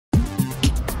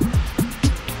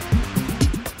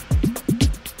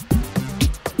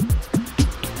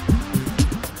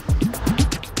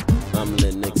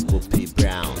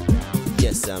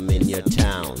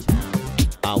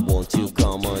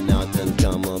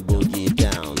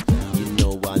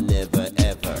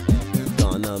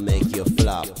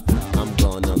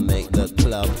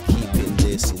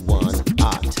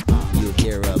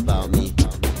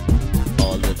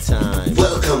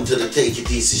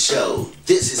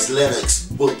is Lennox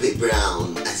Buppy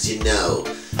Brown. As you know,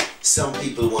 some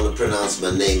people want to pronounce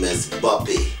my name as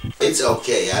Buppy. It's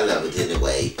okay, I love it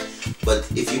anyway. But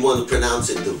if you want to pronounce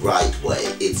it the right way,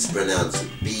 it's pronounced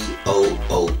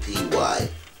B-O-O-P-Y,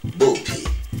 Buppy.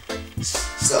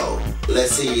 So,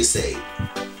 let's see you say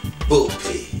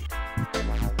Buppy.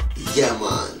 Yeah,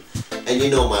 man. And you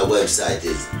know my website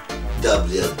is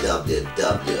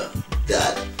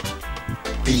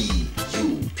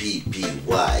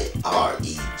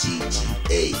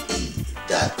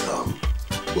www.buppyreggae.com,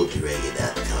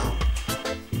 buppyreggae.com.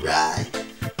 Right?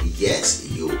 Yes,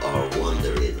 you are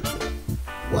wondering,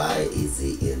 why is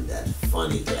he in that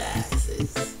funny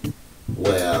glasses?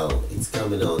 Well, it's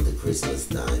coming on to Christmas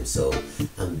time, so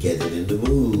I'm getting in the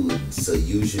mood. So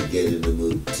you should get in the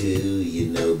mood too, you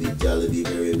know, be jolly, be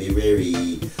merry, be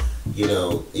merry. You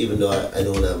know, even though I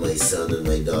don't have my son and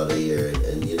my daughter here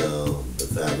and you know, the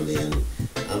family, and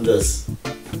I'm just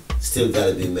still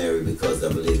gotta be merry because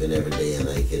I'm living every day and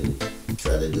I can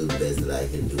try to do the best that I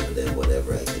can do for them,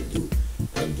 whatever I can do,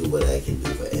 and do what I can do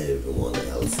for everyone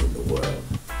else in the world.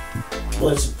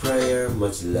 Much prayer,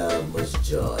 much love, much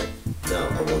joy. Now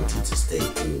I want you to stay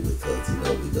tuned because you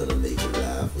know we're gonna make you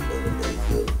laugh, we're gonna make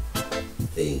you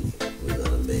think, we're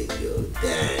gonna make you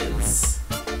dance,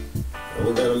 and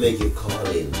we're gonna make you call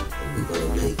in, and we're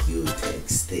gonna make you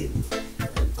texting,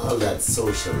 and all that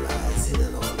socializing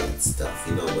and all that stuff.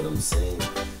 You know what I'm saying?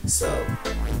 So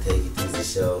take it easy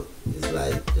show is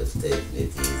like just taking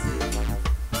it easy.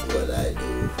 Do what I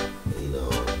do, you know.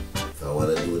 If I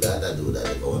wanna do that, I do that.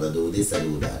 If I wanna do this, I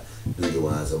do that. Do you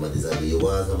want some of this? Do you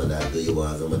want some of that? Do you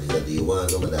want some of this? Do you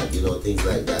want some of that? You know, things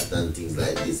like that and things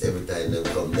like this. Every time them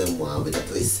come, them want with a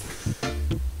twist.